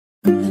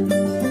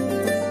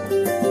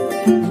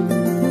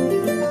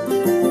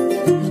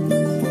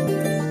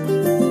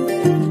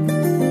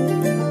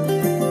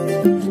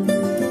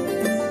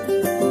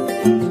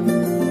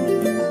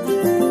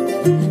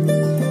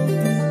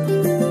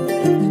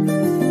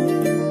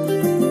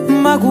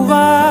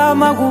మగువా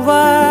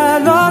మగువా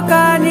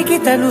లోకానికి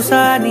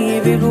తెలుసా నీ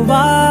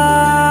విలువా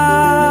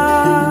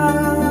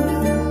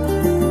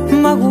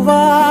మగువా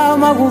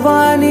మగువా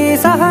నీ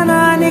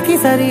సహనానికి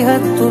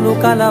సరిహద్దులు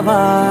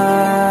కలవా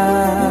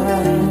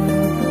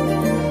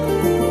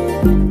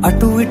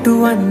అటు ఇటు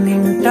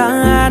అన్నింటా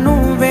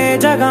నువ్వే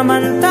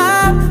జగమంతా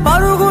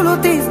పరుగులు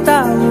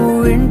తీస్తావు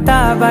ఇంట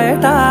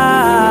బయట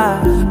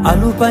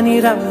అలుపని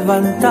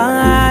రవ్వంతా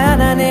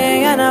అననే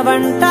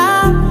అనవంట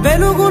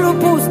వెలుగులు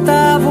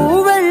పూస్తావు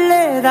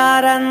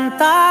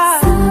వెళ్ళేదారంతా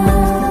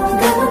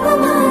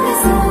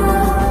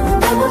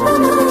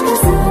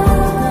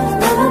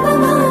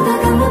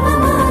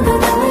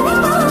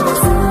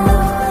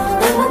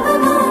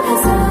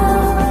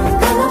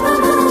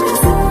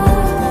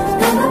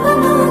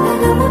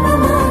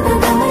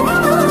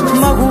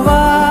మగువా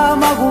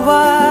మగువా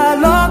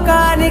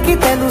లోకానికి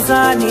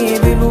తెలుసా నీ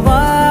విలువా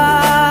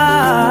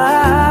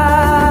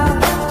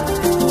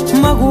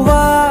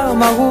మగువా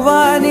మగువా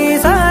నీ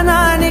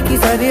సహనానికి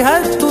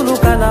సరిహద్దులు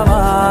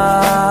కలవా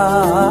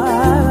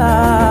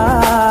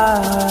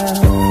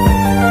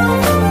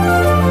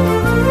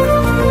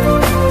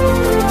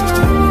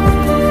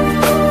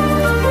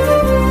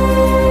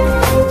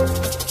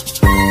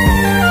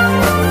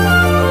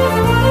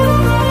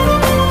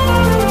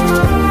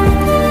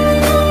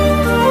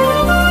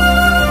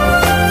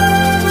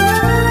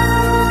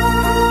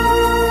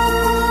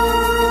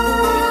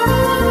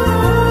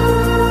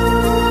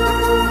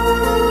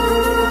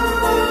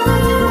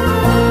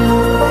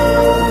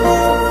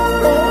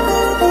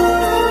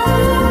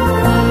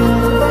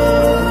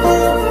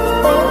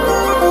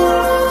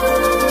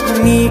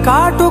నీ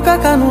కాటుక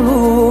కనులు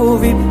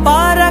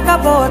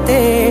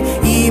విప్పారకపోతే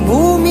ఈ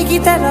భూమికి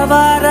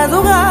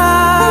తెరవారదుగా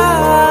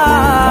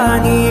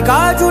నీ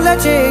గాజుల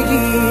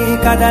చేయి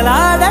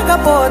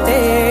కదలాడకపోతే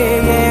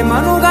ఏ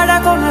మనుగడ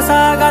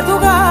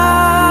కొనసాగదుగా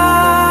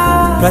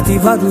ప్రతి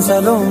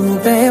వరుసలోను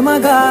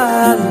ప్రేమగా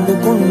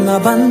అందుకున్న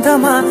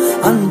బంధమా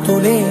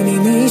అంతులేని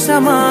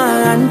నీశమా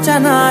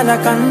అంచనాల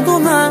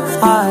కందున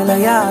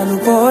ఆలయాలు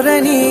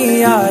కోరని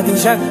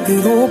ఆదిశక్తి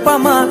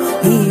రూపమా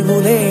నీవు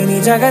లేని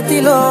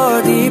జగతిలో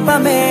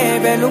దీపమే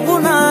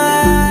వెలుగునా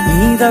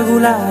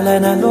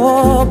నీదగులాలనలో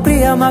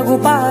ప్రియమగు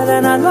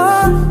పాలనలో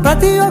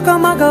ప్రతి ఒక్క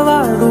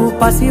మగవాడు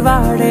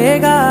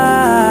పసివాడేగా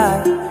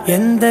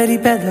ఎందరి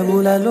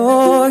పెదవులలో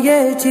ఏ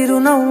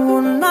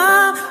చిరునవ్వున్నా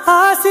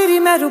ఆ సిరి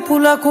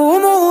మెరుపులకు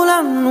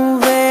మూలం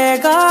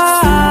నువ్వేగా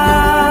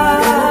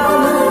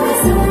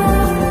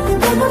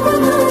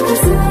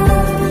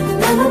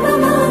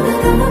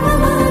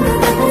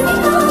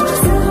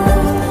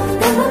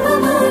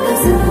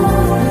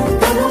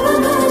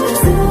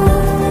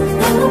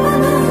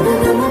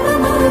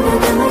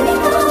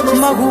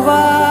మగువా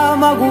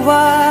మగువా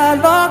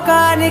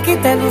లోకానికి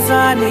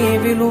తెలుసా నీ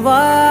విలువా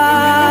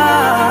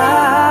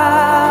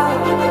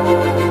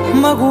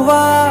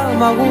మగువా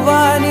మగువా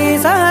నీ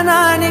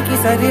సహనానికి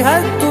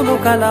సరిహద్దులు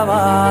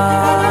కలవా